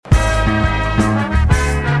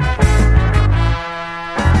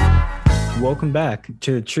welcome back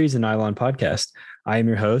to the Trees and Nylon podcast. I am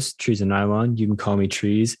your host, Trees and Nylon. You can call me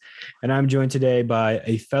Trees. And I'm joined today by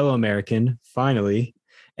a fellow American, finally.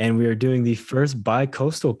 And we are doing the first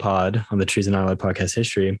bi-coastal pod on the Trees and Nylon podcast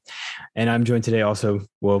history. And I'm joined today also,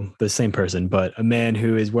 well, the same person, but a man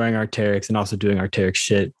who is wearing Arc'teryx and also doing Arc'teryx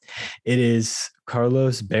shit. It is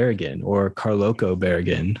Carlos Barragan, or Carloco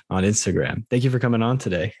Barragan on Instagram. Thank you for coming on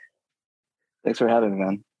today. Thanks for having me,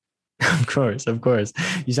 man. Of course.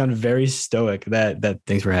 You sound very stoic. That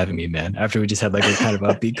thanks for having me, man. After we just had like a kind of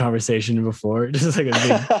upbeat conversation before, just like a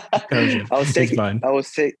big I was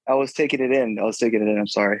taking it in. I'm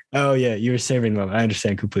sorry. Oh yeah, you were savoring them. I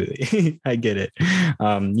understand completely. I get it.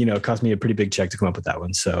 It cost me a pretty big check to come up with that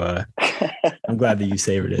one. So I'm glad that you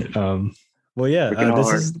savored it.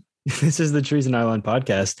 This is the Trees and Nylon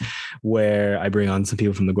podcast, where I bring on some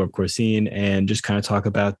people from the Gorpcore scene and just kind of talk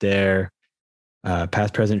about their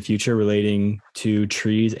past, present, future relating to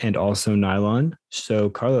trees and also nylon. So,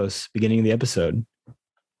 Carlos, beginning of the episode,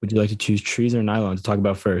 would you like to choose trees or nylon to talk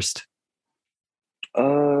about first?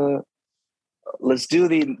 Let's do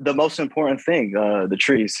the most important thing, the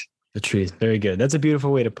trees. The trees. Very good. That's a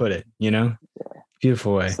beautiful way to put it,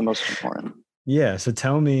 Beautiful way. It's the most important. Yeah. So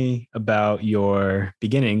tell me about your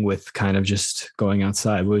beginning with kind of just going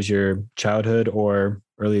outside. What was your childhood or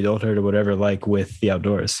early adulthood or whatever like with the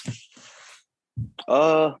outdoors?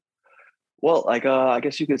 I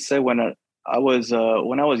guess you could say when I was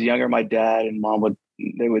younger, my dad and mom would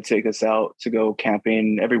take us out to go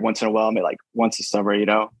camping every once in a while, maybe like once a summer.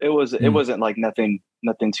 It wasn't like nothing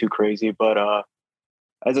too crazy. But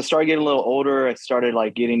as I started getting a little older, I started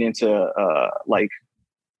like getting into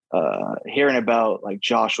hearing about like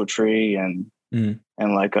Joshua Tree and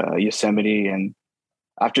like Yosemite. And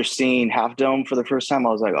after seeing Half Dome for the first time, I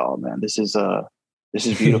was like, oh man, this is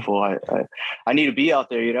beautiful. I need to be out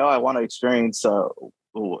there. I want to experience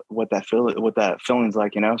what that feeling's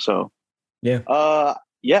like. So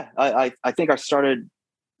I think I started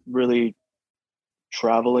really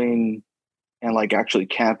traveling and like actually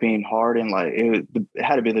camping hard, and like it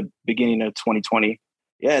had to be the beginning of 2020.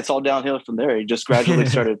 Yeah, it's all downhill from there. It just gradually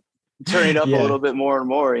started turning up a little bit more and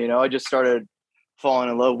more. I just started falling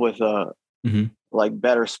in love with like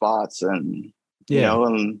better spots and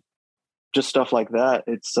and just stuff like that.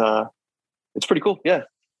 It's pretty cool. Yeah.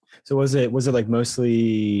 So was it like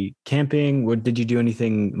mostly camping? Did you do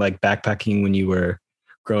anything like backpacking when you were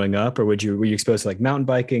growing up, or were you exposed to like mountain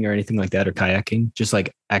biking or anything like that, or kayaking? Just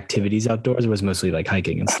like activities outdoors, or was it mostly like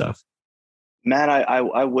hiking and stuff? Man,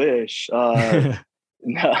 I wish. To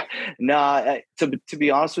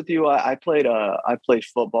be honest with you, I played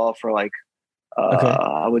football for like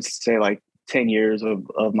I would say like 10 years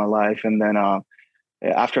of my life, and then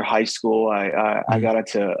after high school, I got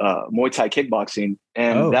into Muay Thai kickboxing,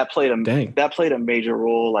 and that played a major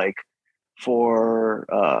role like for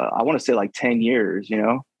I want to say like 10 years,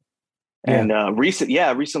 And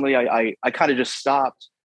recently I kind of just stopped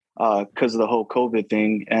because of the whole COVID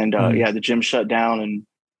thing, and the gym shut down,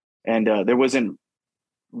 and there wasn't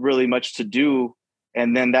really much to do,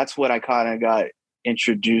 and then that's what I kind of got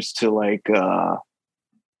introduced to like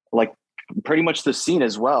pretty much the scene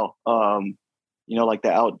as well. Like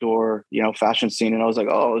the outdoor, fashion scene. And I was like,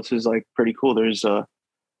 oh, this is like pretty cool. There's a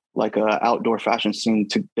outdoor fashion scene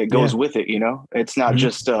that goes with it. It's not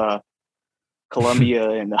just Columbia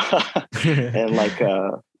and and like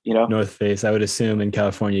North Face. I would assume in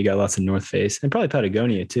California you got lots of North Face and probably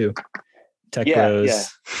Patagonia too. Tech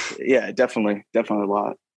Bros. Yeah, definitely a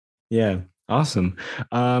lot. Yeah, awesome.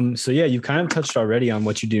 So yeah, you kind of touched already on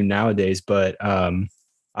what you do nowadays, but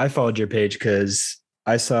I followed your page because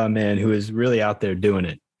I saw a man who is really out there doing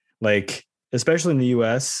it. Like, especially in the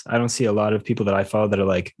US, I don't see a lot of people that I follow that are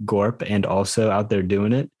like Gorp and also out there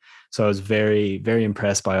doing it. So I was very, very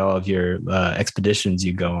impressed by all of your expeditions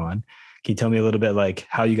you go on. Can you tell me a little bit like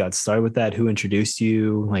how you got started with that? Who introduced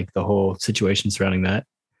you? Like the whole situation surrounding that?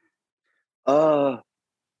 Well,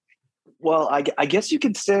 I guess you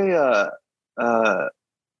could say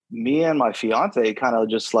me and my fiance kind of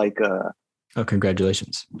just like oh,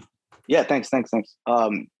 congratulations. Yeah, thanks.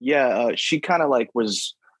 She kind of like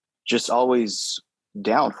was just always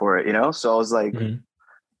down for it, So I was like,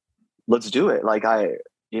 let's do it. Like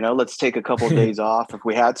let's take a couple of days off if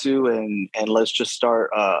we had to, and let's just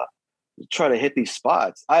start try to hit these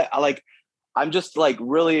spots. I'm just like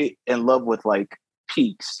really in love with like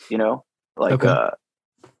peaks, like okay.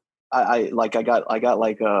 I got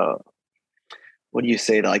like what do you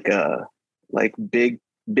say, like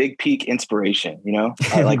big peak inspiration,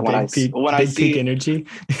 I like when I see peak energy.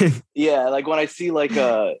 Yeah, like when I see like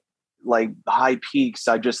high peaks,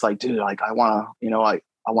 I just like, dude, like I want to,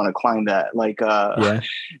 want to climb that. Like, Yeah.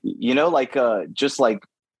 you know, like, just like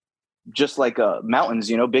mountains,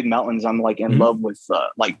 you know, big mountains. I'm like in Mhm. love with,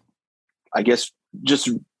 like, I guess just,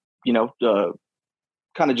 you know,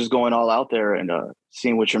 kind of just going all out there and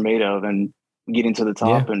seeing what you're made of and getting to the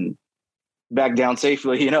Yeah. top and back down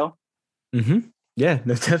safely, you know? Hmm. Yeah,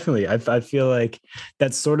 no, definitely. I feel like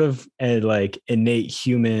that's sort of a like innate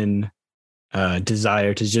human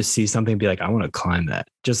desire to just see something and be like, I want to climb that.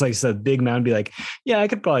 Just like a big mountain, be like, yeah, I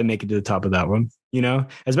could probably make it to the top of that one. You know,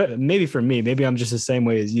 as maybe for me, maybe I'm just the same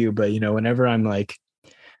way as you. But you know, whenever I'm like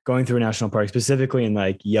going through a national park, specifically in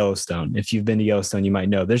like Yellowstone, if you've been to Yellowstone, you might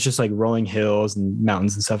know there's just like rolling hills and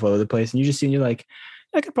mountains and stuff all over the place, and you just see and you're like,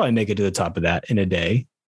 I could probably make it to the top of that in a day.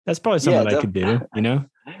 That's probably Yeah, something I could do. You know?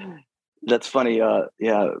 that's funny.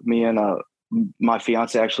 Yeah, me and my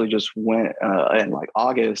fiance actually just went in like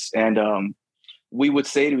August, and we would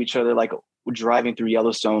say to each other, like, driving through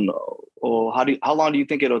Yellowstone, oh, how long do you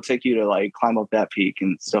think it'll take you to like climb up that peak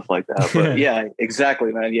and stuff like that? But yeah,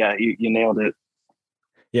 exactly, man. Yeah, you nailed it.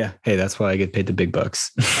 Yeah. Hey, that's why I get paid the big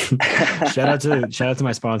bucks. Shout out to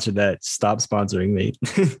my sponsor that stopped sponsoring me.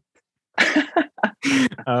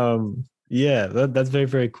 Yeah, that's very,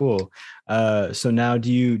 very cool. So now have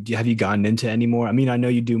you gotten into any more? I mean, I know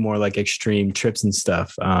you do more like extreme trips and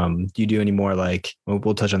stuff. Do you do any more like, well,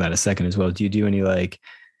 we'll touch on that in a second as well. Do you do any like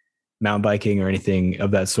mountain biking or anything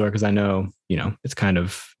of that sort? Because I know, you know, it's kind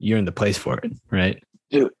of, you're in the place for it, right?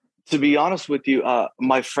 Dude, to be honest with you,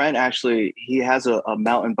 my friend actually, he has a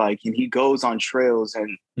mountain bike and he goes on trails,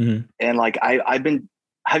 Mhm. and like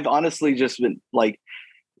I've honestly just been like,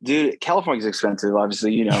 dude, California's expensive,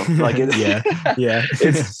 obviously, you know, like Yeah. Yeah.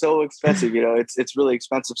 it's so expensive, you know, it's really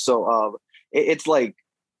expensive. So it's like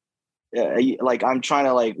I'm trying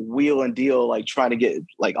to like wheel and deal, like trying to get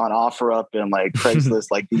like on OfferUp and like Craigslist,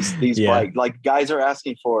 like these Yeah. bike, like guys are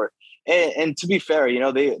asking for it. And to be fair, you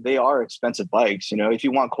know, they are expensive bikes. You know, if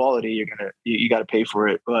you want quality, you got to pay for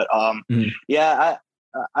it. But Mhm. yeah,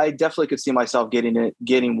 I definitely could see myself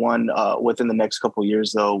getting one within the next couple of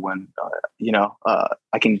years, though, when you know,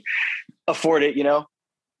 I can afford it. You know.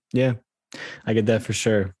 Yeah. I get that for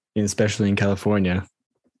sure. And especially in California.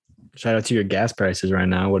 Shout out to your gas prices right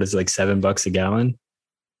now. What is it, like $7 a gallon?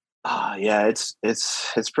 Yeah, it's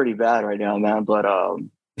pretty bad right now, man. But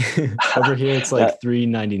Over here, it's uh, like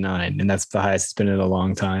 $3.99, and that's the highest it's been in a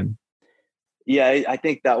long time. yeah, I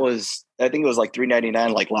think I think it was like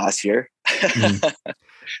 $3.99 like last year. Mhm.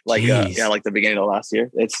 Like yeah, Jeez, like the beginning of last year.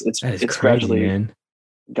 that is It's crazy, gradually man.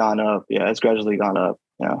 gone up. Yeah, it's gradually gone up.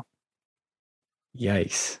 Yeah.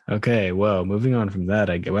 Yikes. Okay, well, moving on from that,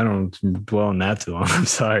 I don't dwell on that too long. I'm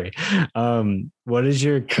sorry. What is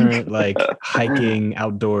your current like hiking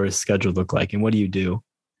outdoors schedule look like, and what do you do?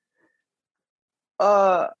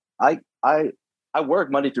 uh I I I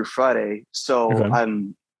work Monday through Friday. So Okay.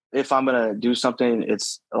 if I'm gonna do something,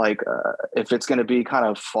 it's like if it's gonna be kind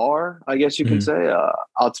of far, I guess you can Mhm. say,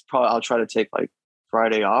 I'll try to take like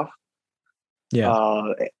Friday off. Yeah.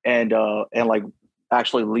 Uh and like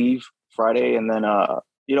actually leave Friday, and then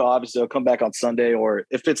you know, obviously I'll come back on Sunday, or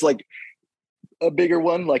if it's like a bigger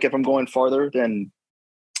one, like if I'm going farther, then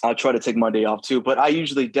I'll try to take Monday off too. But I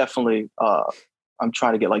usually definitely I'm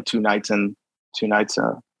trying to get like 2 nights and 2 nights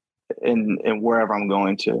in wherever I'm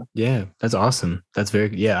going to. Yeah, that's awesome. That's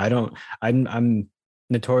very yeah. I'm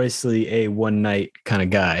notoriously a one night kind of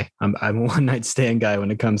guy. I'm a one night stand guy when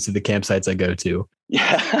it comes to the campsites I go to.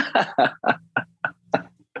 Yeah.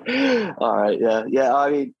 All right. Yeah. Yeah. I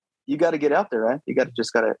mean, you got to get out there, man. You got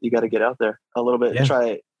to get out there a little bit. Yeah. Try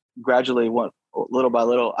it gradually, one little by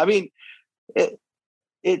little. I mean, it,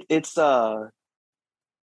 it's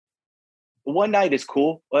one night is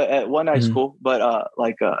cool. One night is Mhm. cool, but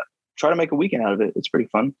like try to make a weekend out of it. It's pretty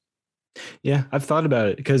fun. Yeah, I've thought about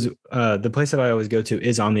it because the place that I always go to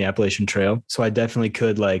is on the Appalachian Trail. So I definitely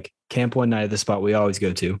could like camp one night at the spot we always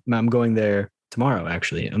go to. I'm going there tomorrow,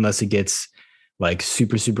 actually, unless it gets like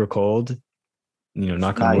super, super cold. You know,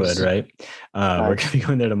 knock on wood, Nice. right? We're Nice. gonna be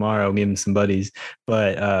going there tomorrow, me and some buddies.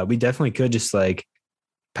 But we definitely could just like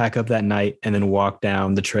pack up that night and then walk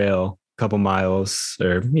down the trail a couple miles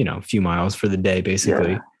or you know a few miles for the day Yeah.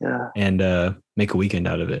 basically Yeah. and make a weekend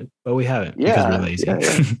out of it, but we haven't because we're Yeah. lazy. Yeah.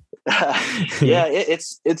 Yeah. Yeah,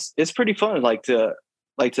 it's pretty fun, like to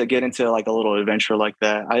get into like a little adventure like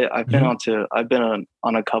that. Mhm. I've been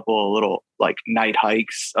on a couple of little like night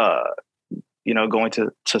hikes, you know, going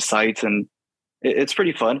to sites, and it's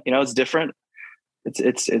pretty fun. You know, it's different.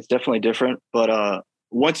 It's definitely different. But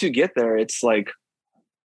once you get there, it's like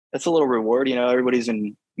it's a little reward. You know, everybody's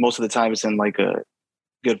in, most of the time it's in like a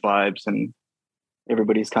good vibes, and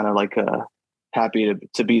everybody's kind of like happy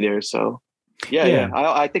to be there. So Yeah, yeah.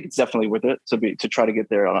 Yeah. I think it's definitely worth it to try to get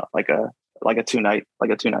there on like a 2 night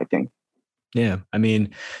thing. Yeah. I mean,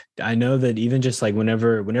 I know that even just like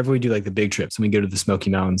whenever we do like the big trips and we go to the Smoky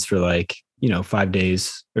Mountains for like, 5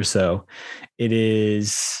 days or so, it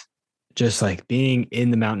is just like being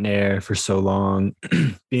in the mountain air for so long,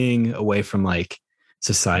 being away from like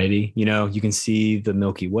society, you can see the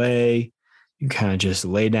Milky Way. You kind of just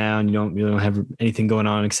lay down. You don't have anything going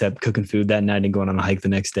on except cooking food that night and going on a hike the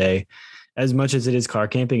next day. As much as it is car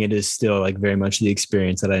camping, it is still like very much the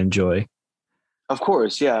experience that I enjoy. Of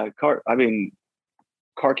course, yeah. I mean,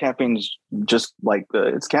 car camping's just like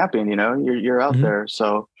it's camping. You're out Mhm. there,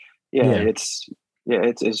 so yeah, Yeah.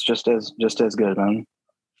 it's just as good, man.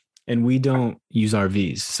 And we don't use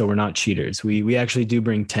RVs, so we're not cheaters. We actually do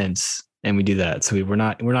bring tents and we do that. So we're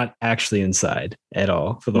not actually inside at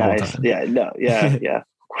all for the whole Nice. time. Yeah. No. Yeah.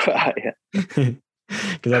 Yeah. Yeah.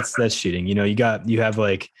 Because that's cheating. You have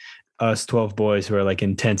like us 12 boys who are like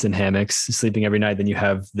in tents and hammocks sleeping every night. Then you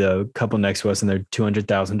have the couple next to us in their $200,000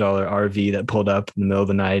 RV that pulled up in the middle of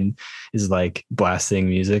the night and is like blasting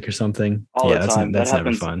music or something. All Yeah, the time. That that's never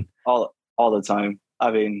happens fun. all the time.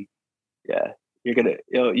 I mean, yeah,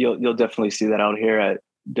 you'll definitely see that out here at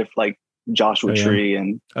like Joshua Oh yeah. Tree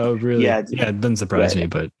and Oh really? yeah, Yeah, it doesn't yeah. surprise me,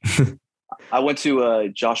 but I went to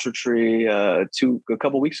Joshua Tree a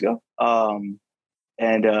couple weeks ago.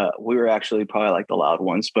 And we were actually probably like the loud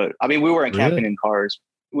ones, but I mean, we weren't camping really? in cars.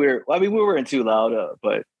 We weren't too loud,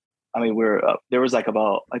 but I mean, there was like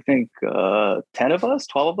about, I think, 10 of us,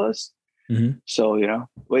 12 of us. Mhm. So,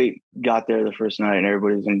 we got there the first night and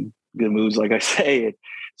everybody's in good moods. Like I say,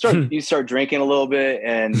 you start drinking a little bit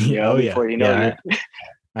and, Oh yeah. before you know Yeah,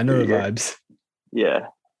 I know the you're, vibes. yeah,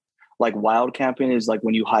 like wild camping is like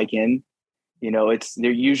when you hike in,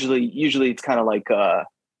 they're usually it's kind of like,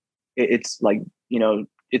 it's like,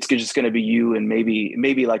 it's just going to be you and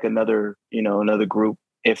maybe like another group,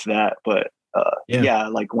 if that. But Yeah. yeah,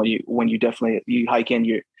 like when you definitely you hike in,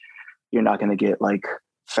 you're not going to get like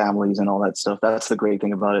families and all that stuff. That's the great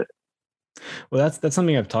thing about it. Well, that's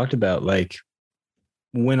something I've talked about. Like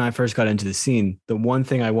when I first got into the scene, the one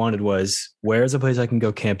thing I wanted was where's a place I can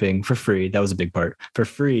go camping for free? That was a big part for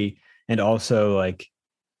free. And also like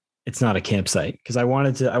it's not a campsite because I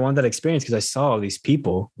want that experience because I saw all these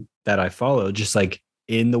people that I followed just like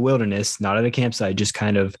in the wilderness, not at a campsite, just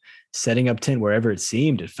kind of setting up tent wherever it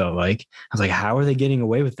seemed. It felt like I was like, how are they getting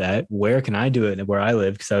away with that? Where can I do it where I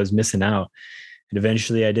live? Because I was missing out. And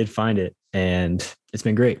eventually I did find it and it's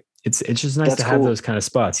been great. It's just nice That's to have cool. those kind of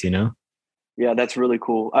spots. Yeah, that's really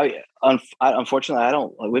cool.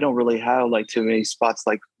 Unfortunately, we don't really have like too many spots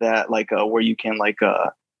like that, like where you can like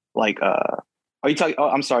are you talking? Oh,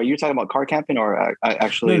 I'm sorry. You're talking about car camping or No,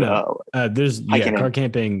 actually no. There's hiking car in?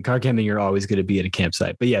 camping. Car camping, you're always going to be at a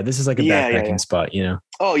campsite. But yeah, this is like a Yeah, yeah, backpacking yeah. spot.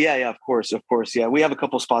 Oh, yeah, yeah. Of course. Yeah, we have a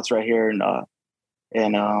couple spots right here in yeah,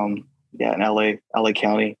 in LA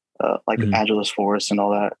County, like Mhm. Angeles Forest and all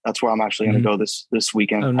that. That's where I'm actually going to Mhm. go this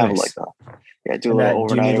weekend. Oh, Have like nice. do a And little that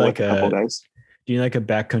overnighter with a couple guys. do you need like a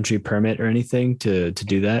backcountry permit or anything to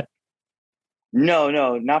do that? No,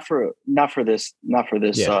 no, not for this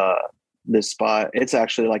Yeah. this spot. It's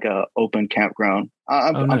actually like a open campground. Oh,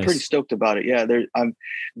 I'm pretty nice. stoked about it. Yeah, I'm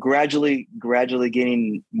gradually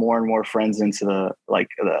getting more and more friends into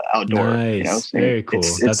the outdoor. Nice. Thing. Very cool.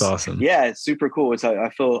 That's awesome. Yeah, it's super cool. I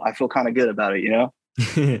feel kind of good about it.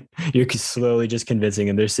 You're slowly just convincing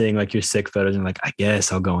them. They're seeing like your sick photos and like, I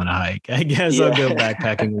guess I'll go on a hike. I guess I'll go Yeah,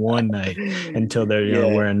 backpacking one night until they're, yeah.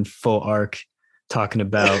 wearing full arc talking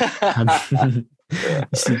about, look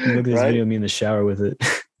at this Right. video of me in the shower with it.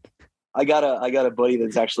 I got a buddy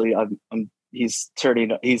that's actually he's turning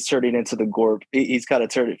into the gorp. He's kind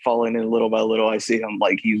of falling in little by little. I see him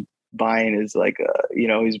like he's buying his like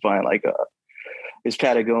he's buying like his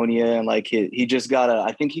Patagonia and like he just got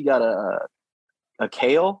I think he got a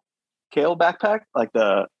kale backpack, like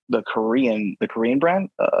the Korean brand,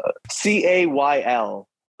 Cayl.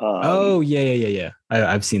 Oh yeah, yeah, yeah,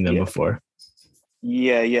 yeah. I've seen them Yeah, before.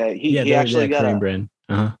 yeah. He Yeah, he they're actually a got Korean a brand.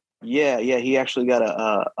 Uh-huh. yeah. He actually got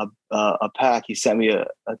a pack. He sent me a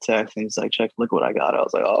text and he's like, "Check, look what I got." I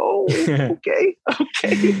was like, "Oh, okay,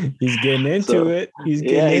 okay." He's getting into So it. He's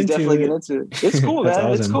getting yeah, he's into definitely getting it. into it. It's cool, That's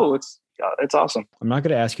man. It's awesome. cool. It's awesome. I'm not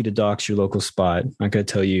going to ask you to dox your local spot. I'm not going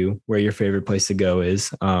to tell you where your favorite place to go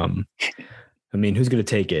is. I mean, who's going to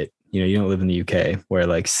take it? You don't live in the UK where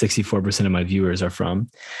like 64% of my viewers are from,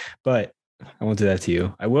 but I won't do that to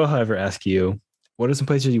you. I will, however, ask you, what are some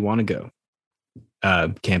places you want to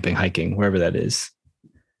go? Camping, hiking, wherever that is.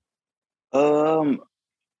 Um,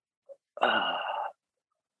 uh,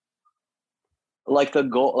 like the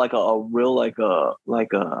goal, like a real, like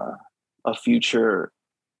a future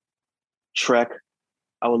trek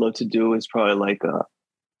I would love to do is probably like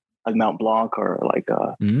Mount Blanc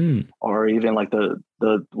or even like the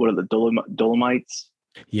what are the Dolomites?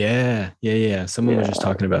 Yeah. Someone was just Yeah,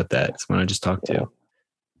 talking about that. Someone I just talked yeah. to.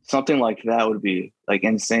 Something like that would be like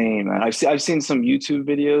insane, man. I've seen some YouTube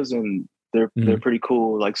videos and they're Mhm. pretty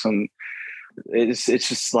cool. Like some it's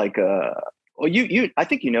just like well you I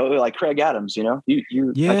think like Craig Adams, you I think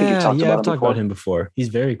you've talked Yeah, about I've him talked about before. him before. He's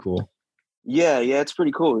very cool. Yeah, it's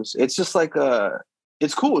pretty cool. It's just like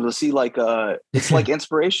it's cool to see like it's like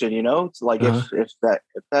inspiration, It's like Uh-huh.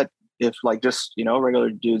 if like just regular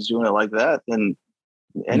dudes doing it like that, then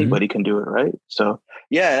Hmm. anybody can do it, right? So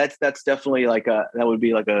yeah, that's definitely like that would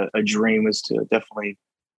be like a dream, is to definitely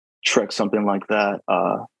trek something like that.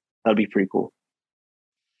 That'd be pretty cool.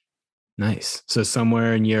 Nice. So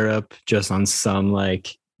somewhere in Europe, just on some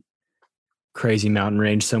like crazy mountain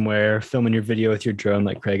range somewhere, filming your video with your drone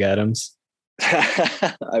like Craig Adams.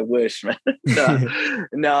 I wish, man. No,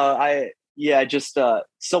 no, yeah, just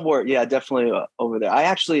somewhere, yeah, definitely over there.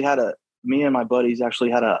 Me and my buddies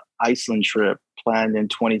actually had a Iceland trip planned in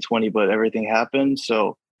 2020, but everything happened,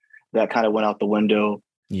 so that kind of went out the window.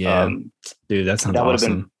 Yeah, Um, dude, that sounds that would have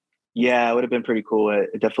been, awesome. yeah, it would have been pretty cool.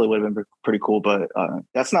 It definitely would have been pretty cool, but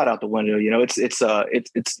that's not out the window.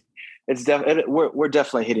 We're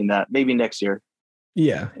definitely hitting that maybe next year.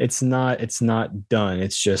 Yeah, it's not done.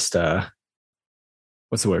 It's just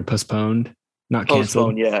what's the word? Postponed, not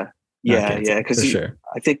canceled, Postpone, yeah, not yeah, canceled because for sure.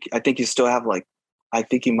 I think you still have like, I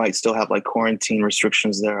think you might still have like quarantine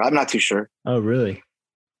restrictions there. I'm not too sure. Oh, really?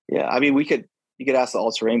 Yeah, I mean, you could ask the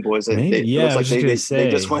All Terrain boys. Maybe. It Yeah, looks I was like just gonna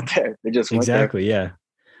they just say went there. They just went there. exactly. Yeah,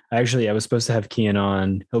 actually, I was supposed to have Kian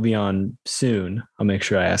on. He'll be on soon. I'll make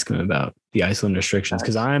sure I ask him about the Iceland restrictions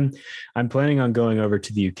because Nice. I'm planning on going over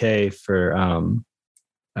to the UK for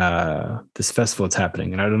this festival that's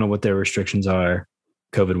happening, and I don't know what their restrictions are,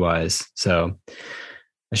 COVID wise. So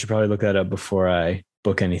I should probably look that up before I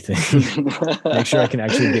book anything. Make sure I can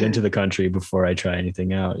actually get into the country before I try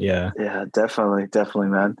anything out. Yeah. Yeah, definitely,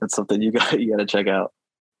 man. That's something you got to check out.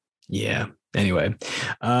 Yeah. Anyway,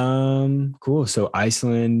 cool. So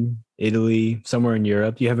Iceland, Italy, somewhere in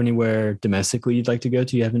Europe. Do you have anywhere domestically you'd like to go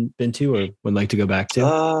to you haven't been to or would like to go back to?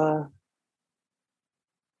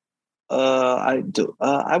 Uh, I do.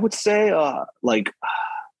 I would say like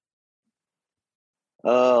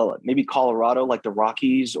maybe Colorado, like the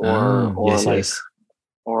Rockies, Oh, or yes, like yes.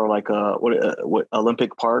 what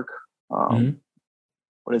Olympic Park. Hmm.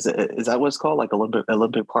 What is it? Is that what it's called? Like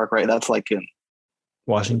Olympic Park, right? That's like in like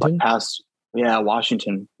Washington. past, yeah,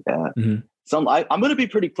 Washington. Yeah. Hmm. I'm going to be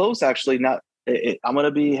pretty close actually. Not I'm going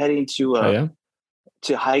to be heading Oh, yeah.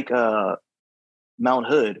 to hike Mount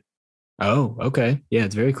Hood. Oh, okay. Yeah,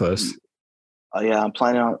 it's very close. Yeah, I'm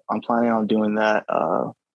planning on doing that.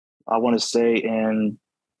 I want to say in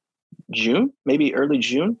June, maybe early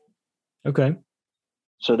June. Okay.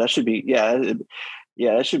 So that should be, yeah,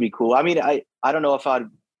 that should be cool. I mean, I don't know if I'd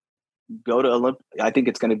go to Olymp. I think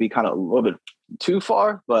it's going to be kind of a little bit too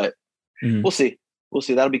far, but Mhm. we'll see. We'll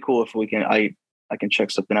see. That'll be cool if we can. I can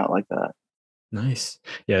check something out like that. Nice.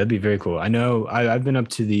 Yeah, that'd be very cool. I know I've been up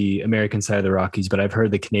to the American side of the Rockies, but I've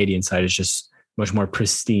heard the Canadian side is just much more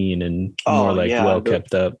pristine and more Oh like yeah, well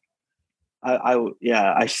kept up.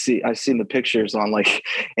 yeah, I've seen the pictures on like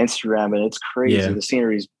Instagram, and it's crazy. Yeah.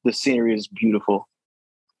 The scenery is beautiful.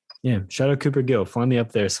 Yeah. Shout out Cooper Gill. Fly me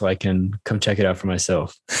up there so I can come check it out for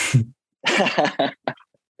myself.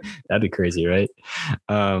 That'd be crazy, right?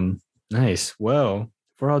 Nice. Well,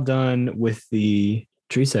 if we're all done with the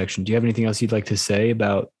tree section, do you have anything else you'd like to say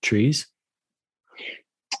about trees?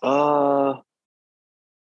 uh,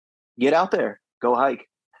 get out there, go hike.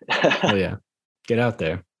 Hell yeah. Get out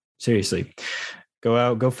there. Seriously. Go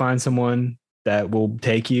out, go find someone that will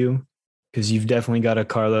take you because you've definitely got a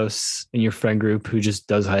Carlos in your friend group who just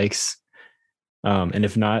does hikes. And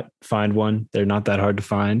if not, find one. They're not that hard to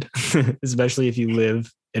find, especially if you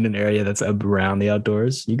live in an area that's around the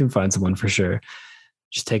outdoors. You can find someone for sure.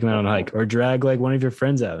 Just take them out on a hike or drag like one of your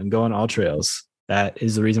friends out and go on all trails. That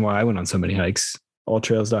is the reason why I went on so many hikes.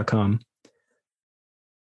 Alltrails.com.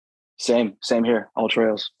 Same here. All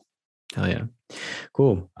trails. Hell yeah.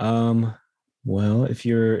 Cool. Well, if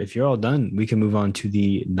you're all done, we can move on to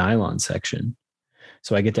the nylon section.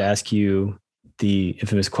 So I get to ask you the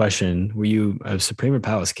infamous question: were you a Supreme or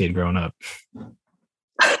Palace kid growing up?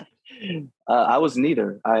 I was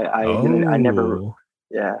neither. I didn't. I never. Oh,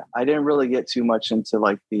 Yeah, I didn't really get too much into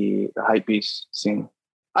like the hype beast scene.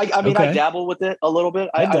 I mean, I Okay. dabble with it a little bit.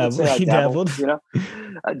 I I would dabble. say I You dabble, dabbled.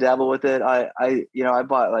 I dabble with it. I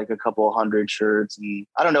bought like a couple of hundred shirts, and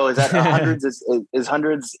I don't know, is that hundreds is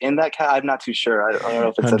hundreds in that cat? I'm not too sure. I don't know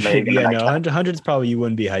if it's a 100. maybe in Yeah, that no, cat. 100's probably you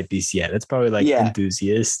wouldn't be hype beast yet. It's probably like Yeah.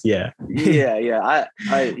 enthusiast. Yeah. Yeah.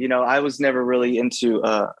 I was never really into,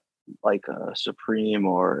 like Supreme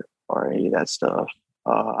or any of that stuff.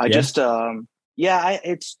 I Yeah. just yeah, I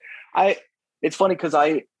it's funny because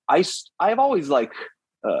I've always like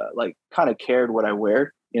kind of cared what I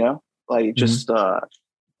wear, like Mhm. just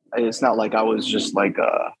it's not like I was just like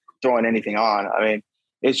throwing anything on. I mean,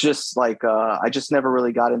 it's just like I just never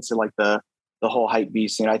really got into like the whole hype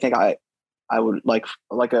beast scene. I think I would like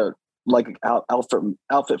a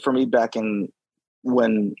outfit for me back in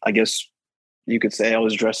when I guess you could say I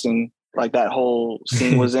was dressing like that whole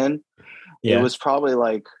scene was in. It Yeah. was probably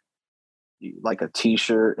like a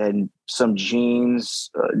t-shirt and some jeans,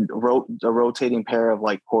 a rotating pair of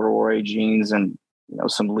like corduroy jeans, and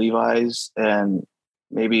some Levi's, and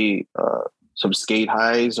maybe some skate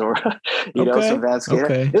highs, or some Okay. Vans skate.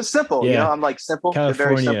 Okay. It's simple, Yeah. I'm like simple, very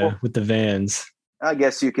simple. California with the Vans. I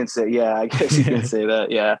guess you can say, yeah. I guess you can say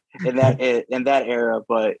that, yeah. In that era,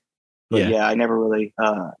 but Yeah. yeah, I never really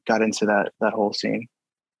got into that whole scene.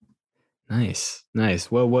 Nice. Nice.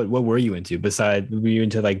 Well, what were you into besides, were you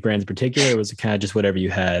into like brands in particular, or was it kind of just whatever you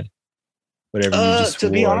had, whatever you just To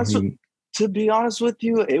be wore? honest, to be honest with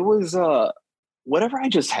you, it was whatever I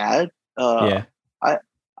just had. Yeah. I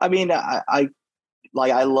I mean, I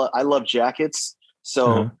love jackets,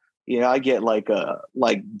 Uh-huh. so I get like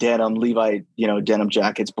denim Levi, denim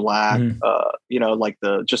jackets, black, Mhm. like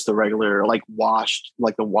the regular, like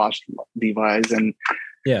the washed Levi's. And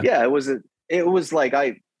Yeah. yeah, it was like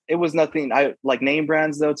it was nothing. I like name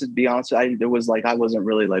brands though, to be honest. It was like I wasn't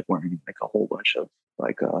really like wearing like a whole bunch of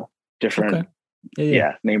like Okay. different, Yeah. Yeah.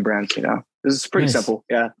 yeah, name brands. This is pretty Nice. simple.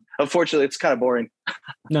 Yeah, unfortunately, it's kind of boring.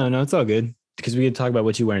 No, no, it's all good because we could talk about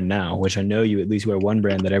what you wear now, which I know you at least wear one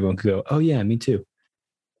brand that everyone could go, oh yeah, me too,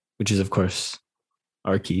 which is of course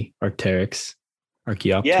Arc'teryx, Yeah,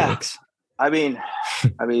 Archaeopteryx. I mean,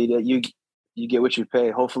 you get what you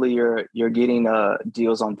pay. Hopefully, you're getting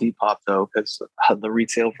deals on Depop though, because the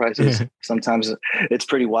retail prices sometimes it's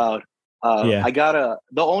pretty wild. Yeah. I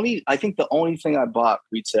think the only thing I bought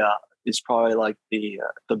retail is probably like the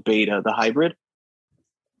Beta, the hybrid.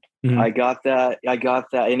 Mhm. I got that,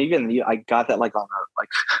 and even I got that like on like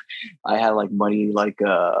I had like money like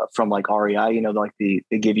from like REI, like they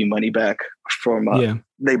give you money back from Yeah.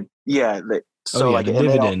 they yeah they Oh so yeah. like The and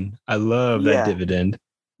they all dividend. I love that yeah dividend.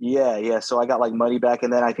 yeah. So I got like money back,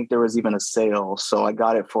 and then I think there was even a sale, so I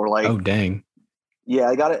got it for like Oh dang. yeah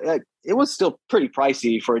I got it. It was still pretty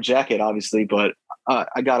pricey for a jacket, obviously, but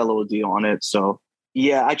I got a little deal on it. So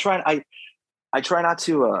yeah, I try not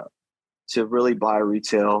to really buy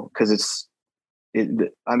retail because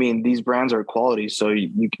I mean, these brands are quality, so they're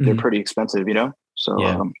Mhm. pretty expensive, So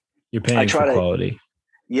Yeah. You're I paying for try to, quality.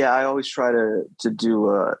 yeah, I always try to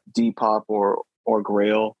do Depop or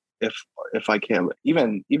Grail if I can.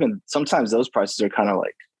 Even sometimes those prices are kind of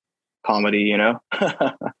like comedy.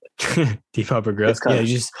 Depop or Grill. It's Yeah. kind of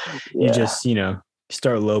You yeah, just,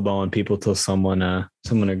 start lowballing people till someone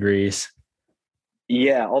agrees.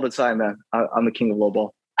 yeah, all the time, man. I'm the king of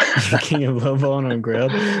lowball. You're king of lowballing on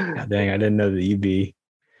Grilled. God dang, I didn't know that you'd be.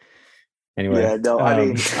 Anyway. Yeah, no, I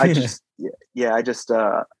mean, yeah, I just,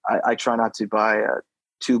 I try not to buy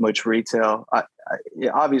too much retail.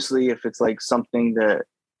 Yeah, obviously, if it's like something that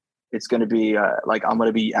it's going to be like I'm going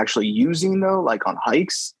to be actually using though, like on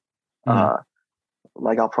hikes, Mhm. uh,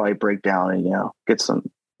 like I'll probably break down and get some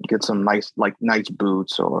nice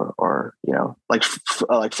boots or like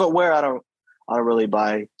footwear. I don't really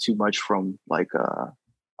buy too much from like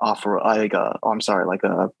offer like I'm sorry, like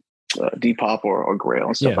Depop or Grail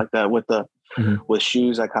and stuff Yeah. like that. Mhm. With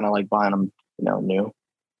shoes, I kind of like buying them, new.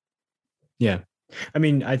 Yeah. I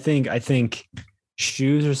mean, I think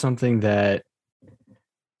shoes are something that,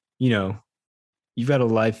 you know, you've got a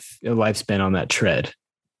lifespan on that tread.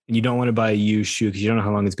 And you don't want to buy a used shoe because you don't know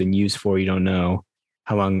how long it's been used for. You don't know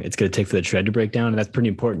how long it's going to take for the tread to break down. And that's pretty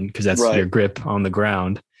important because that's your Right. grip on the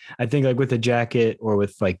ground. I think like with a jacket or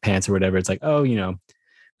with like pants or whatever, it's like, oh,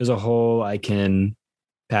 there's a hole, I can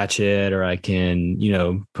patch it, or I can,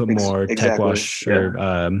 put more tech Exactly. wash Yeah.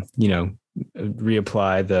 or,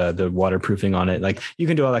 reapply the waterproofing on it. Like you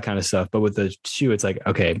can do all that kind of stuff. But with the shoe, it's like,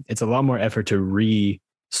 okay, it's a lot more effort to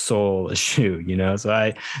sole a shoe. So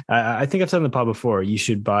I think I've said in the pod before, you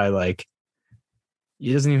should buy like,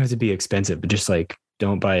 it doesn't even have to be expensive, but just like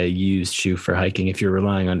don't buy a used shoe for hiking if you're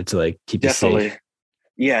relying on it to like keep you Definitely. safe.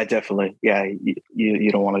 Yeah, definitely. Yeah.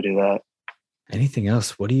 You don't want to do that. Anything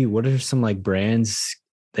else? What are some like brands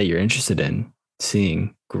that you're interested in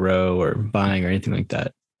seeing grow or buying or anything like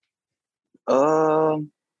that?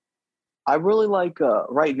 Um, I really like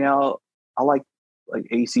right now. I like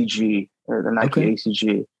ACG or the Nike Okay.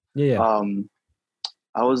 ACG. Yeah. Yeah.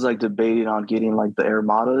 I was like debating on getting like the Air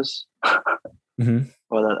Matas. Hmm.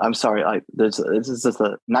 Or I'm sorry, like this is just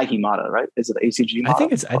the Nike Mata, right? Is it the ACG Mata?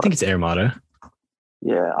 I think it's Air Mata.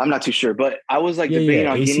 Yeah, I'm not too sure, but I was like Yeah. Yeah. debating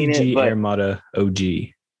on getting it, ACG Air but Mata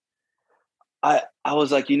OG. I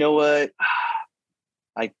was like, you know what?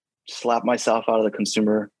 I slapped myself out of the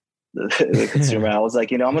consumer, the consumer. I was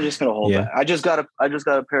like, I'm just gonna hold Yeah. back. I just got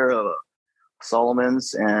a pair of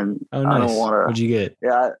Solomons, and Oh, I don't nice. want to. What'd you get?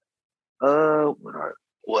 Yeah.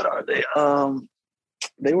 What are they?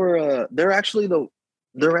 They're actually the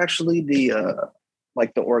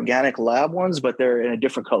like the organic lab ones, but they're in a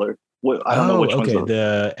different color. I don't know Oh, which ones okay. those.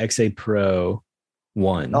 The XA Pro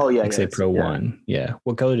One. Oh yeah, yeah, XA Pro yeah. One. Yeah.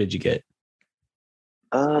 What color did you get?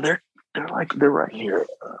 They're right here.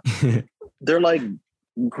 They're like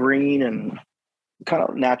green and kind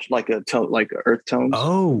of natural, like a tone, like earth tones. They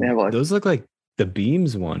Oh, have like those look like the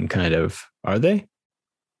Beams one, kind of. Are they?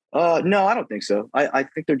 no, I don't think so. I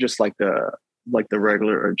think they're just like the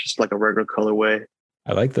regular, or just like a regular colorway.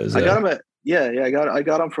 I like those I got though. them at yeah, I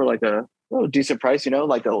got them for like a decent price, I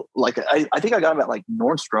think I got them at like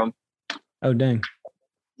Nordstrom. Oh, dang.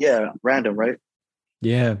 Yeah, random, right?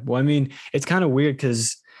 Yeah. Well, I mean, it's kind of weird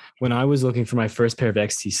because when I was looking for my first pair of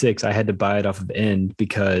XT6, I had to buy it off of End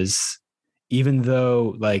because even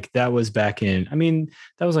though like that was back in, I mean,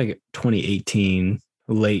 that was like 2018,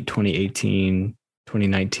 late 2018,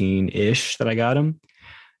 2019 ish that I got them.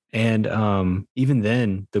 And even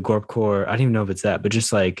then, the Gorp Core, I don't even know if it's that, but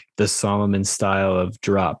just like the Solomon style of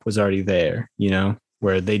drop was already there,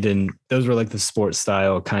 where they didn't, those were like the sports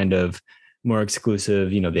style kind of more exclusive,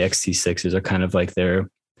 the XT6s are kind of like their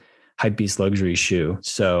hype beast luxury shoe.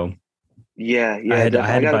 So Yeah, I yeah, had I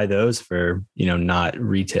definitely. had to buy those for, not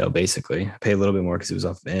retail basically. I pay a little bit more because it was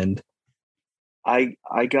off the End. I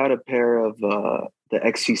got a pair of the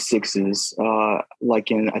XC6s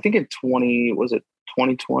like in, I think in 20, was it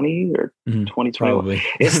 2020 or Mhm. 2021? Probably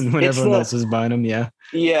It's when it's everyone the else was buying them. Yeah.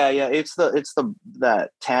 yeah, it's the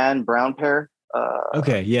that tan brown pair.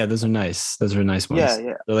 Okay. Yeah. Those are nice. Those are nice Yeah, ones.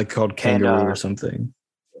 yeah. They're like called And kangaroo or something.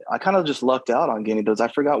 I kind of just lucked out on getting those. I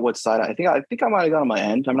forgot what site. I think I might have got on my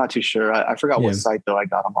End. I'm not too sure. I forgot what Yeah. site though I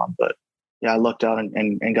got them on, but yeah, I lucked out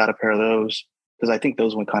and got a pair of those because I think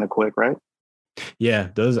those went kind of quick, right? Yeah,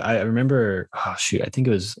 those I remember. Oh shoot, I think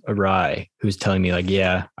it was Arai who was telling me like,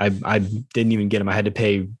 yeah, I didn't even get them. I had to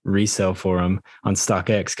pay resale for them on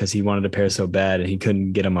StockX because he wanted a pair so bad and he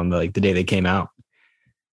couldn't get them on the day they came out,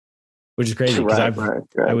 which is crazy because Right, right,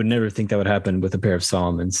 I right, would never think that would happen with a pair of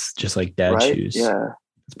Solomons, just like dad right. shoes. Yeah,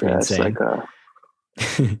 It's pretty yeah. It's like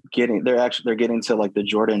insane. they're getting to like their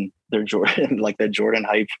Jordan, like their Jordan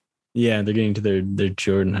hype. Yeah, they're getting to their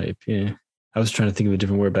Jordan hype. Yeah, I was trying to think of a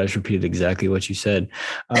different word, but I just repeated exactly what you said.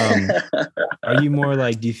 Are you more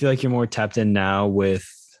like, do you feel like you're more tapped in now with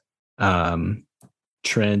um,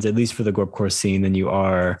 trends, at least for the Gorp Core scene, than you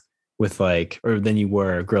are with like, or than you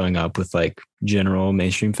were growing up with like general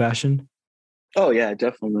mainstream fashion? Oh yeah,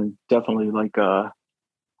 definitely, definitely. Like I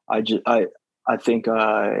think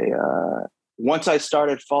once I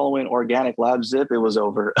started following Organic Lab Zip, it was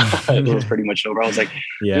over. It was pretty much over. I was like, dude,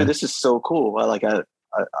 Yeah. this is so cool.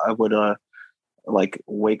 I would like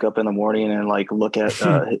wake up in the morning and like look at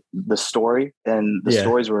the story, and the Yeah.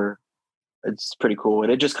 stories were, it's pretty cool.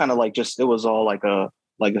 And it just kind of like it was all like a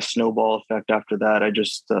snowball effect after that. I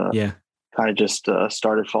just Yeah. kind of just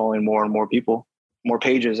started following more and more people, more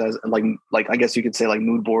pages, as like I guess you could say like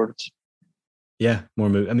mood boards. Yeah. More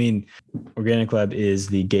move. I mean, Organic Lab is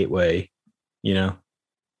the gateway, you know?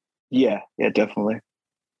 Yeah, yeah, definitely.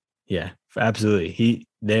 Yeah, absolutely.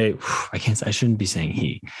 I shouldn't be saying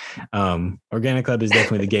he. Organic Club is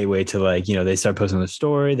definitely the gateway to like, they start posting the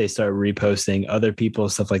story, they start reposting other people,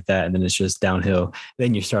 stuff like that. And then it's just downhill.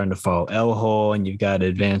 Then you're starting to follow L Hole and you've got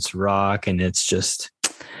Advanced Rock and it's just,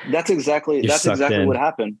 you're That's sucked exactly what in.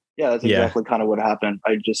 happened. Yeah, that's Yeah. exactly kind of what happened.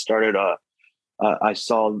 I just started I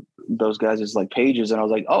saw those guys as like pages, and I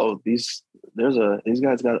was like, oh, these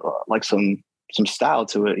guys got like some style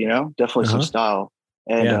to it, definitely some Uh-huh. style.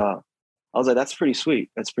 And Yeah. I was like, that's pretty sweet.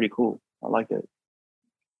 That's pretty cool. I like it.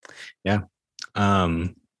 Yeah.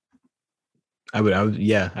 Um,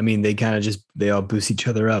 yeah. I mean, they all boost each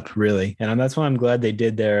other up really. And that's why I'm glad they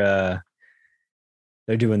did they're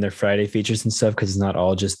doing their Friday features and stuff because it's not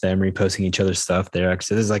all just them reposting each other's stuff.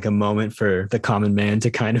 There's like a moment for the common man to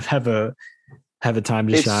kind of have a time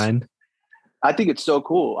to It's shine. I think it's so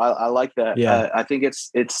cool. I like that. Yeah. I think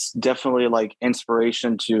it's definitely like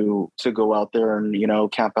inspiration to go out there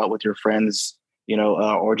and camp out with your friends,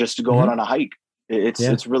 or just to go out Hmm. on a hike. Yeah,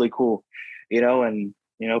 It's really cool, and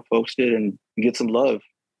post it and get some love.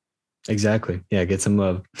 exactly. Yeah. Get some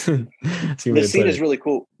love. That's a good The way to scene put is it. really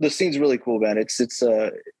cool. The scene's really cool, man.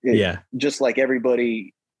 Yeah. Just like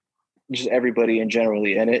everybody, just everybody in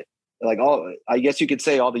generally, and it like all. I guess you could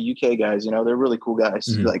say all the UK guys. They're really cool guys.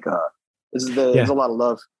 Hmm. Like there's Yeah. a lot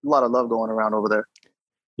of love going around over there.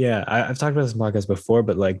 Yeah. I've talked about this in podcast before,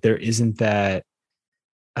 but like there isn't that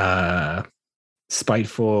uh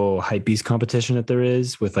spiteful hype beast competition that there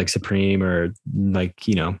is with like Supreme or like,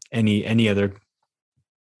 any other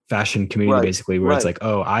fashion community, Right, basically, where it's right. like,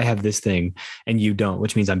 oh, I have this thing and you don't,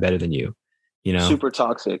 which means I'm better than you, you know? Super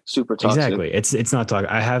toxic. Super toxic. Exactly. It's not talk.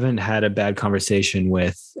 I haven't had a bad conversation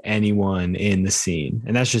with anyone in the scene.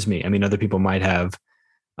 And that's just me. I mean, other people might have.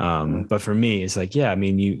 Mhm. But for me, it's like, yeah, I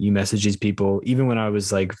mean, you message these people, even when I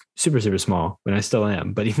was like super, super small, when I still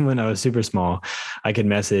am, but even when I was super small, I could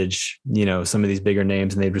message, some of these bigger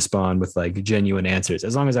names and they'd respond with like genuine answers.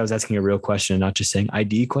 As long as I was asking a real question, not just saying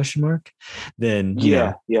ID question mark, then,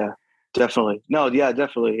 Yeah, yeah, definitely. No, yeah,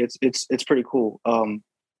 definitely. It's pretty cool.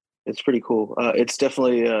 It's pretty cool. It's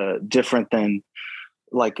definitely different than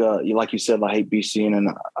like you said, the hype beast scene, and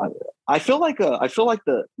I feel like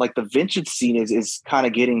the vintage scene is kind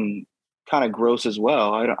of getting kind of gross as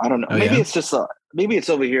well. I don't know. oh Maybe yeah. it's just maybe it's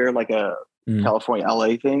over here like a Mm. California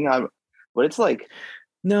LA thing. But it's like I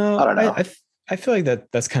No, don't know. I feel like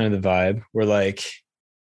that's kind of the vibe where like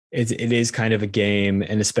it is kind of a game,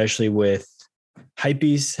 and especially with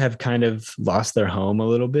hypebeasts have kind of lost their home a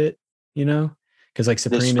little bit, because like They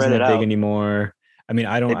Supreme isn't spread it that big out. anymore. I mean,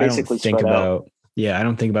 They I don't basically think spread out. about yeah, I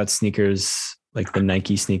don't think about sneakers like the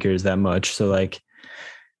Nike sneakers that much. So like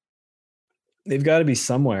they've got to be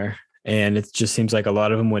somewhere. And it just seems like a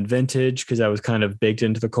lot of them went vintage because I was kind of baked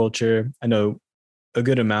into the culture. I know a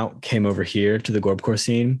good amount came over here to the Gorbcore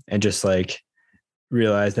scene and just like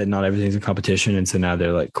realized that not everything's a competition. And so now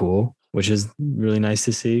they're like cool, which is really nice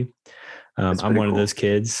to see. It's I'm pretty one of those cool.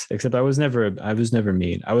 kids, except I was never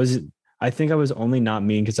mean. I think I was only not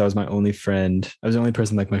mean because I was my only friend. I was the only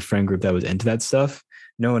person like my friend group that was into that stuff.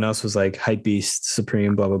 No one else was like hype beast,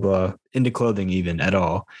 supreme, blah, blah, blah, into clothing even at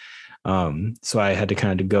all. So I had to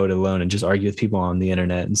kind of go it alone and just argue with people on the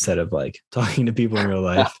internet instead of like talking to people in real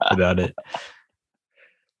life about it.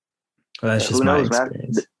 Well, that's just Who my knows, man?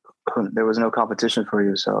 experience. There was no competition for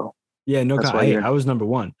you, so Yeah, no, that's why hey, I was number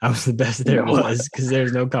one. I was the best there you're was because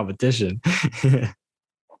there's no competition. you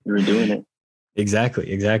were doing it. Exactly,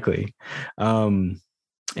 exactly. Um,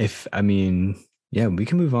 if I mean, yeah, we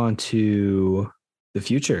can move on to the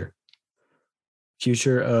future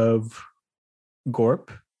of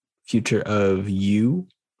Gorp, future of you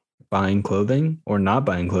buying clothing or not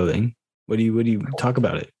buying clothing. What do you talk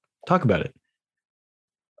about it? Talk about it.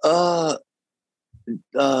 Uh,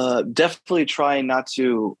 Definitely trying not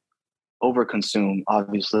to overconsume.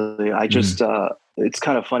 Obviously, I Mm, just it's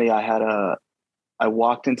kind of funny. I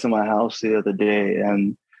walked into my house the other day,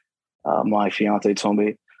 and my fiance told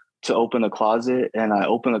me to open the closet, and I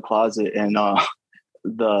opened the closet, and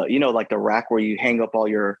the like the rack where you hang up all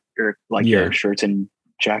your like your yeah. shirts and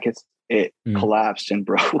jackets, it Mm. collapsed and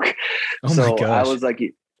broke. Oh my So I gosh. was like,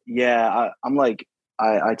 yeah, I'm like,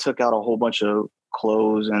 I took out a whole bunch of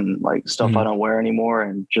clothes and like stuff I Mm. don't wear anymore,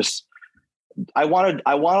 and just I want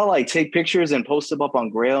to like take pictures and post them up on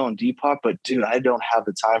Grail and Depop, but dude, I don't have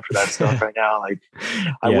the time for that stuff right now. Like,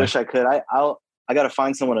 I Yeah. wish I could. I got to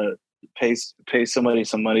find someone to pay somebody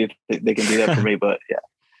some money if they can do that for me. But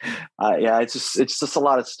yeah, it's just a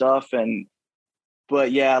lot of stuff, and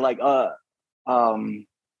but yeah, like um,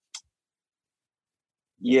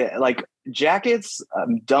 yeah, like jackets.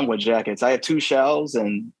 I'm done with jackets. I have two shells,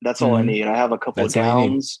 and that's all I Mm. need. I have a couple of That's all you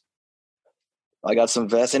need. gowns. I got some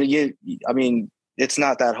vests, and I mean, it's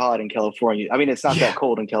not that hot in California. I mean, it's not that Yeah.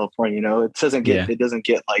 cold in California. Yeah. It doesn't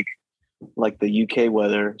get like the UK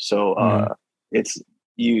weather. So Mm. it's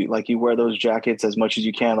you wear those jackets as much as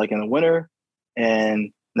you can, like in the winter,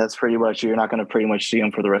 and that's pretty much you're not going to pretty much see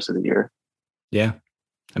them for the rest of the year. Yeah.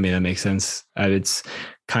 I mean, that makes sense. It's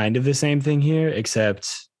kind of the same thing here,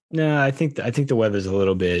 except no, I think the weather's a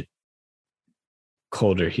little bit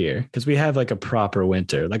colder here because we have like a proper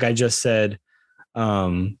winter. Like I just said,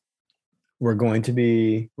 um, we're going to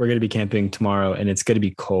be camping tomorrow, and it's going to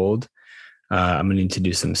be cold. I'm going to need to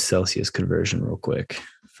do some Celsius conversion real quick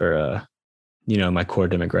for my core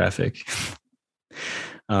demographic.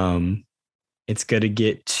 um, it's going to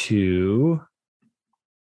get to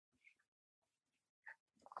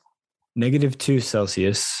 -2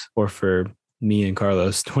 Celsius, or for me and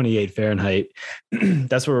Carlos, 28 Fahrenheit.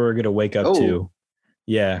 That's where we're gonna wake up to. Oh,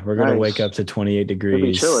 Yeah, we're gonna wake nice. up to 28 It'll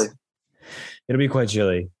be chilly. degrees. It'll be quite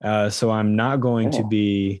chilly. So I'm not going to Yeah.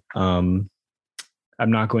 be I'm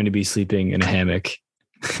not going to be sleeping in a hammock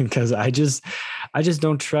because I just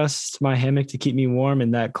don't trust my hammock to keep me warm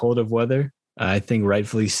in that cold of weather. I think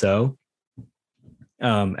rightfully so.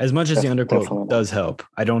 As much as the Definitely underquote not. does help,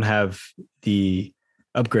 I don't have the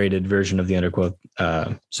upgraded version of the underquote.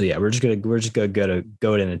 So yeah, we're just gonna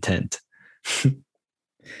go in a tent.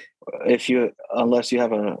 Unless you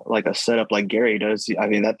have a setup like Gary does, I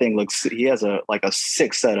mean, that thing he has a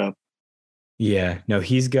sick setup. Yeah, no,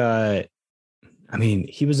 he's got. I mean,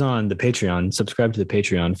 he was on the Patreon. Subscribe to the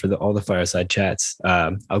Patreon for all the fireside chats.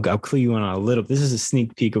 I'll clue you in on a little. This is a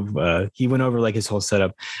sneak peek of. He went over like his whole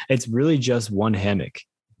setup. It's really just one hammock.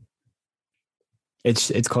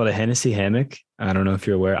 It's called a Hennessy hammock. I don't know if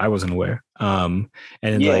you're aware. I wasn't aware. And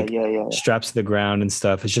Yeah. straps to the ground and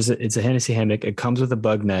stuff. It's a Hennessy hammock. It comes with a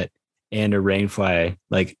bug net and a rainfly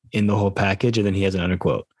like in the whole package, and then he has an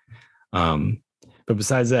underquote. But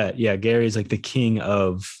besides that, yeah, Gary's like the king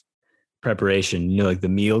of preparation. You know, like the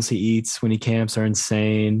meals he eats when he camps are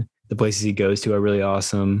insane. The places he goes to are really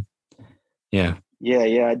awesome. Yeah.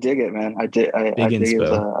 Yeah. I dig it, man. I dig Big his,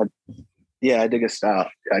 inspo. I dig his style.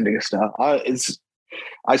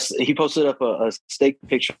 He posted up a steak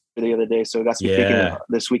picture the other day, so it got me thinking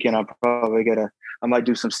this weekend I might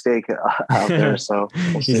do some steak out there. So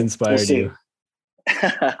he's inspired you.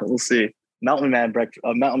 We'll see. Mountain Man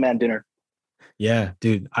dinner. Yeah,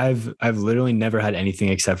 dude, I've literally never had anything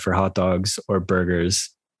except for hot dogs or burgers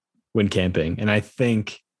when camping. And I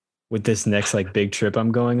think with this next like big trip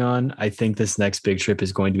I'm going on, I think this next big trip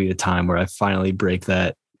is going to be the time where I finally break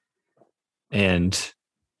that and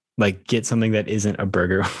like get something that isn't a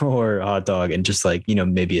burger or a hot dog and just like, you know,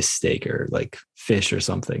 maybe a steak or like fish or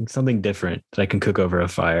something different that I can cook over a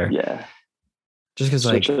fire. Yeah. Just because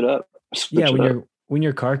like, switch it up. When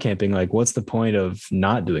you're car camping, like what's the point of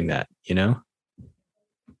not doing that, you know?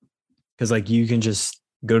 Because like you can just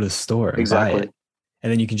go to the store and buy it,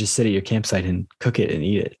 and then you can just sit at your campsite and cook it and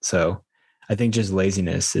eat it. So I think just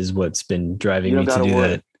laziness is what's been driving me to do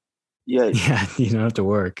that. Yeah. Yeah. You don't have to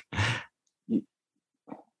work.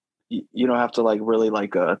 You don't have to like really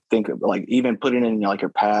like think of like even putting it in like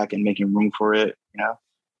your pack and making room for it, you know?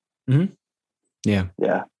 Mm-hmm. Yeah.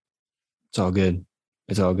 Yeah. It's all good.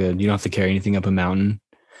 It's all good. You don't have to carry anything up a mountain.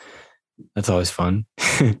 That's always fun.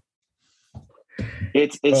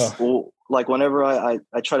 It's like whenever I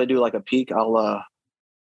try to do like a peak, I'll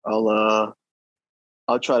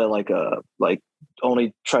try to like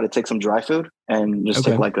only try to take some dry food and just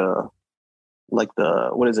take what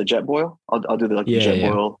is it, jet boil? I'll do the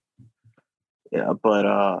jet boil. Yeah,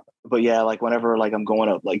 but yeah, like whenever like I'm going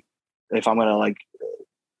up, like if I'm gonna like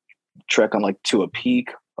trek on like to a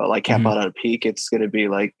peak or like camp out at a peak, it's gonna be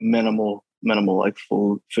like minimal like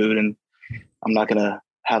food, and I'm not gonna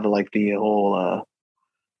have like the whole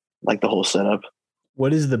setup.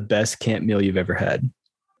 What is the best camp meal you've ever had?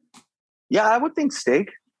 Yeah, I would think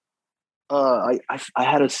steak. I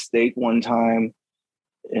had a steak one time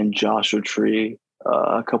in Joshua Tree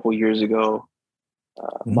a couple years ago.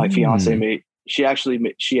 My fiance made. She actually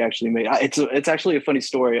made. It's actually a funny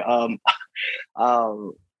story.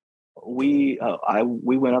 We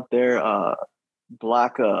went up there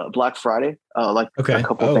Black Friday. A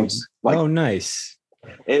couple things. Like, nice.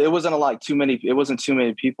 It wasn't It wasn't too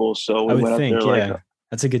many people, so we went up there.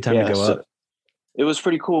 That's a good time to go up. It was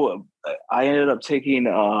pretty cool. I ended up taking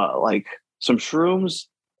like some shrooms,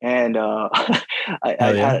 and I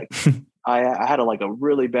had a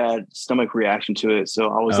really bad stomach reaction to it. So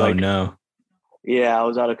I was no. Yeah, I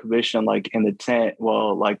was out of commission, like in the tent.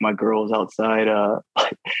 Well, like my girl was outside,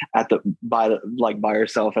 by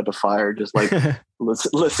herself at the fire, just like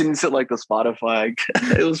listening to like the Spotify.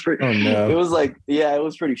 It was pretty. Oh no! It was like, yeah, it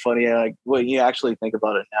was pretty funny. And like when you actually think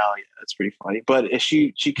about it now, yeah, it's pretty funny. But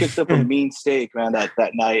she cooked up a mean steak, man.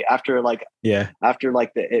 That night after it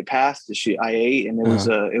passed, I ate, and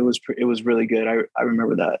it was really good. I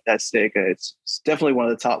remember that steak. It's definitely one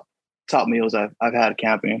of the top meals I've had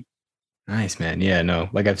camping. Nice, man. Yeah, no,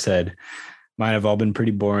 like I've said, mine have all been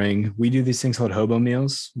pretty boring. We do these things called hobo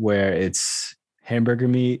meals where it's hamburger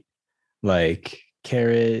meat, like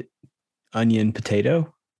carrot, onion,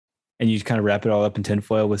 potato, and you just kind of wrap it all up in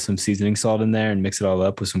tinfoil with some seasoning salt in there and mix it all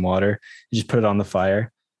up with some water. You just put it on the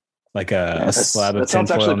fire, like a slab of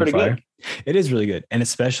tinfoil on the fire. Good. It is really good. And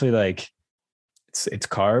especially like it's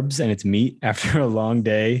carbs and it's meat after a long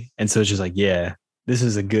day. And so it's just like, yeah, this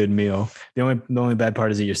is a good meal. The only bad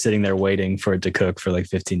part is that you're sitting there waiting for it to cook for like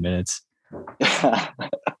 15 minutes.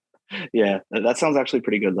 Yeah, that sounds actually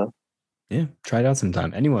pretty good though. Yeah, try it out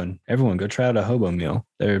sometime. Everyone, go try out a hobo meal.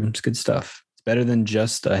 It's good stuff. It's better than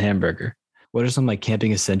just a hamburger. What are some like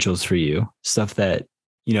camping essentials for you? Stuff that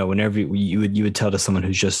whenever you would tell to someone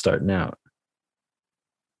who's just starting out.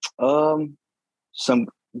 Um, some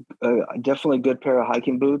definitely a good pair of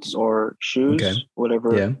hiking boots or Okay. shoes,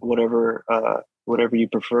 Yeah. whatever you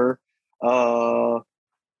prefer. Uh,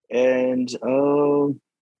 and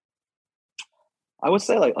I would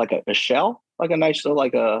say like a shell, like a nice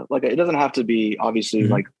like it doesn't have to be obviously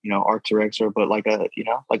Hmm. like Arc'teryx or but like a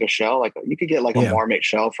like a shell you could get like a Yeah. Marmot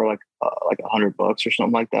shell for like $100 or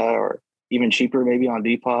something like that, or even cheaper maybe on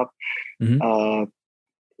Depop. Hmm. Uh,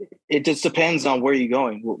 it just depends on where you're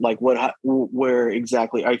going, like where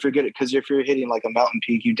exactly. I forget it because if you're hitting like a mountain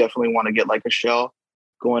peak, you definitely want to get like a shell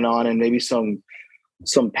going on, and maybe some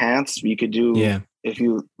pants you could do. Yeah. If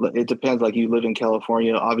you, it depends, like you live in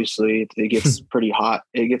California, obviously it gets pretty hot.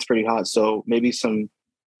 So maybe some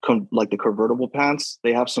like the convertible pants,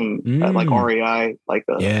 they have some like Mm. REI,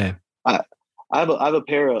 Yeah. I, I have a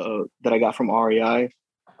pair that I got from REI.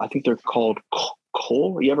 I think they're called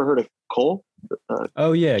Cole. You ever heard of Cole? uh,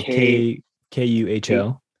 Oh yeah. K K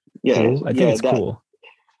KUHL. yeah, Cool. I think yeah, it's that. cool.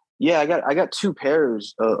 Yeah, I got two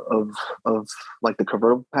pairs of like the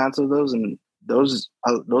convertible pants of those, and those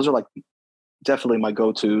are like definitely my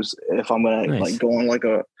go-tos if I'm gonna like Nice. go on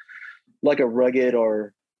like a rugged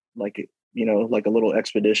or like like a little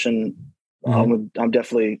expedition. Hmm. I'm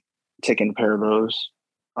definitely taking a pair of those.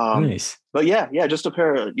 Nice. But yeah, just a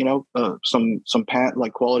pair of some pant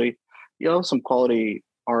like quality, some quality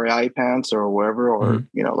REI pants or wherever, or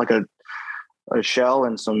Hmm. like a shell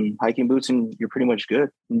and some hiking boots, and you're pretty much good.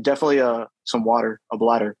 And definitely some water, a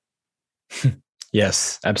bladder.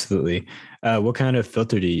 Yes, absolutely. What kind of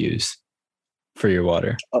filter do you use for your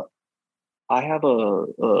water? Uh, I have a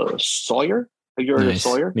Sawyer. Have you heard of Nice.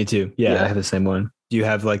 Sawyer? Me too. Yeah, I Yeah. have the same one. Do you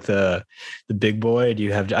have like the big boy? Do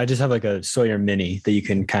you have I just have like a Sawyer mini that you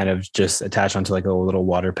can kind of just attach onto like a little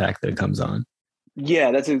water pack that it comes on.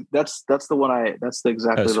 Yeah, that's the one that's Oh,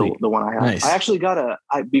 exactly sweet. the one I have. I Nice. actually got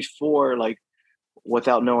I before, like,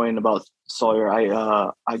 without knowing about Sawyer,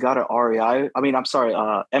 I got a REI. I mean, I'm sorry,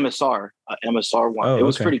 MSR, MSR one. It Oh,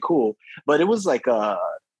 was okay. pretty cool, but it was like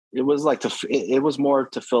it was more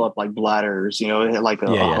to fill up like bladders. It had like Yeah,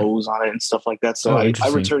 a yeah. hose on it and stuff like that. So Oh, I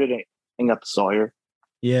interesting. returned it and got the Sawyer.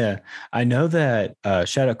 Yeah. I know that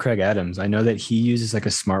shout out Craig Adams. I know that he uses like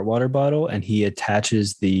a smart water bottle and he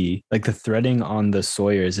attaches the threading on the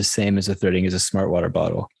Sawyer is the same as the threading as a smart water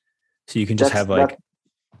bottle. So you can just That's have that like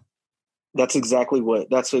that's exactly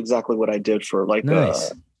what I did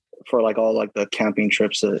nice. for like all like the camping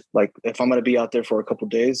trips. That, like, if I'm gonna be out there for a couple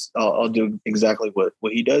of days, I'll do exactly what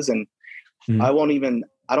he does, and Hmm. I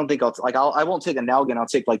don't think I won't take a Nalgene. I'll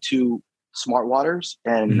take like two smart waters,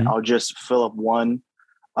 and Hmm. I'll just fill up one.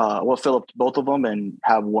 Fill up both of them and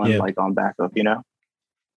have one Yeah. like on backup. You know.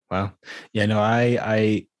 Wow. Yeah, no,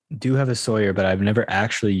 I do have a Sawyer, but I've never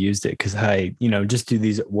actually used it because I just do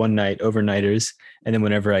these one night overnighters. And then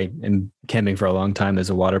whenever I am camping for a long time, there's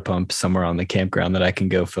a water pump somewhere on the campground that I can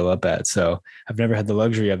go fill up at. So I've never had the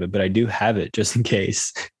luxury of it, but I do have it just in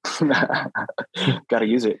case. Got to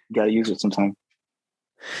use it. Got to use it sometime.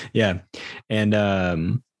 Yeah. And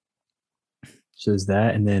so there's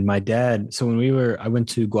that. And then my dad, so I went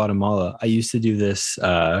to Guatemala, I used to do this.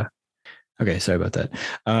 Okay, sorry about that.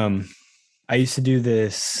 I used to do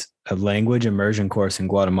this a language immersion course in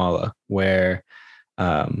Guatemala where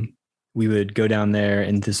um, we would go down there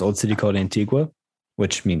in this old city called Antigua,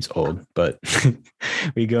 which means old, but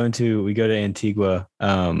we go to Antigua,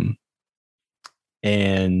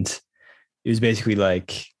 and it was basically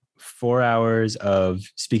like 4 hours of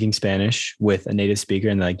speaking Spanish with a native speaker,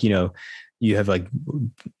 and you have like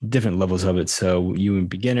different levels of it. So you in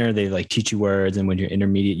beginner, they like teach you words, and when you're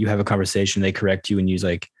intermediate, you have a conversation. They correct you and use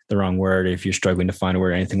like the wrong word if you're struggling to find a word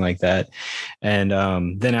or anything like that. And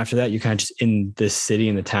then after that, you're kind of just in this city,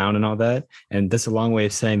 in the town, and all that. And that's a long way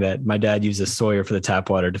of saying that my dad used a Sawyer for the tap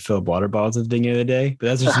water to fill up water bottles at the beginning of the day. But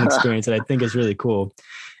that's just an experience that I think is really cool.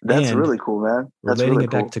 That's And really cool, man. That's relating really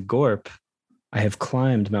it back cool. to Gorp, I have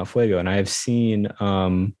climbed Mount Fuego and I have seen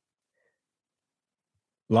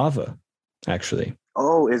lava, actually,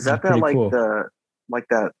 Oh, is which is that pretty cool. like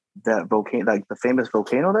that volcano, like the famous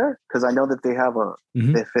volcano there? Because I know that they have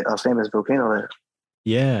Hmm. a famous volcano there.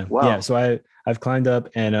 Yeah, yeah. Wow. So I've climbed up,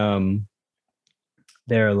 and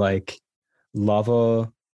there are like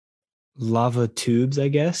lava lava tubes, I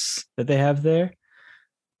guess, that they have there.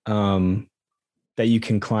 Um, that you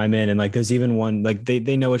can climb in. And like, there's even one, like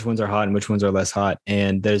they know which ones are hot and which ones are less hot.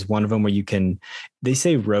 And there's one of them where they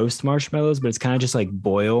say roast marshmallows, but it's kind of just like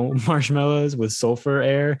boil marshmallows with sulfur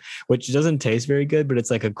air, which doesn't taste very good, but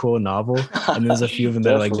it's like a cool novel. And there's a few of them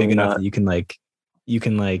that are like big enough that you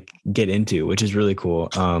can get into, which is really cool.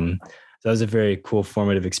 So that was a very cool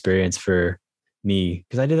formative experience for me,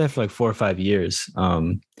 because I did that for like 4 or 5 years.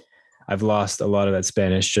 I've lost a lot of that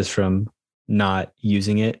Spanish just from not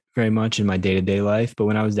using it very much in my day-to-day life. But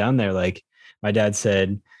when I was down there, like my dad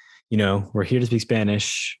said, we're here to speak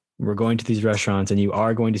Spanish. We're going to these restaurants and you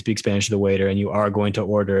are going to speak Spanish to the waiter and you are going to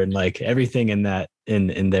order and like everything in that,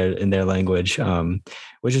 in their language,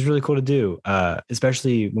 which is really cool to do.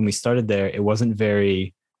 Especially when we started there, it wasn't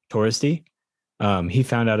very touristy. He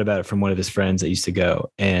found out about it from one of his friends that used to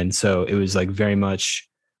go. And so it was like very much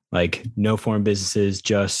like no foreign businesses,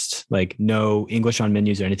 just like no English on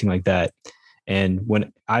menus or anything like that. And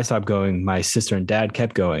when I stopped going, my sister and dad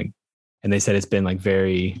kept going, and they said it's been like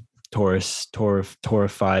very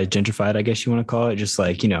gentrified, I guess you want to call it. Just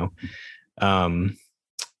like,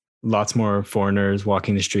 lots more foreigners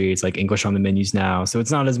walking the streets, like English on the menus now. So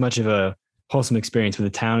it's not as much of a wholesome experience, but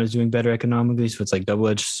the town is doing better economically. So it's like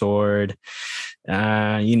double-edged sword.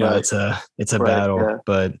 Right. It's a right, battle, yeah.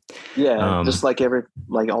 But just like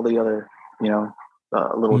all the other,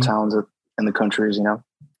 little towns in the countries,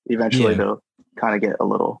 eventually they'll kind of get a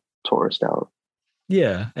little tourist out.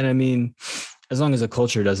 Yeah. And I mean, as long as the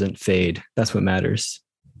culture doesn't fade, that's what matters.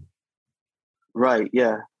 Right.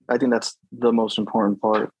 Yeah. I think that's the most important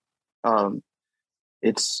part.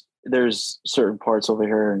 There's certain parts over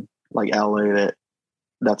here in like LA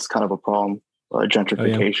that's kind of a problem.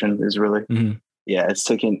 Gentrification is really, it's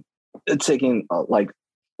taking like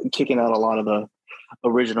kicking out a lot of the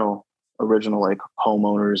original like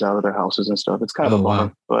homeowners out of their houses and stuff. It's kind of a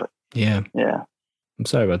bummer, but yeah. I'm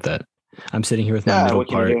sorry about that. I'm sitting here with my middle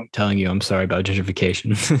part telling you I'm sorry about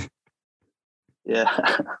gentrification.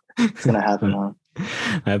 Yeah, it's gonna happen. Huh?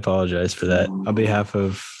 I apologize for that on behalf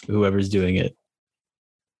of whoever's doing it.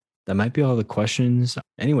 That might be all the questions.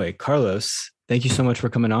 Anyway, Carlos, thank you so much for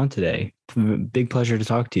coming on today. Big pleasure to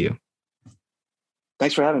talk to you.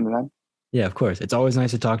 Thanks for having me, man. Yeah, of course. It's always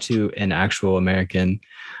nice to talk to an actual American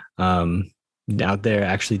out there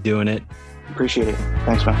actually doing it. Appreciate it.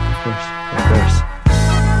 Thanks, man. Of course.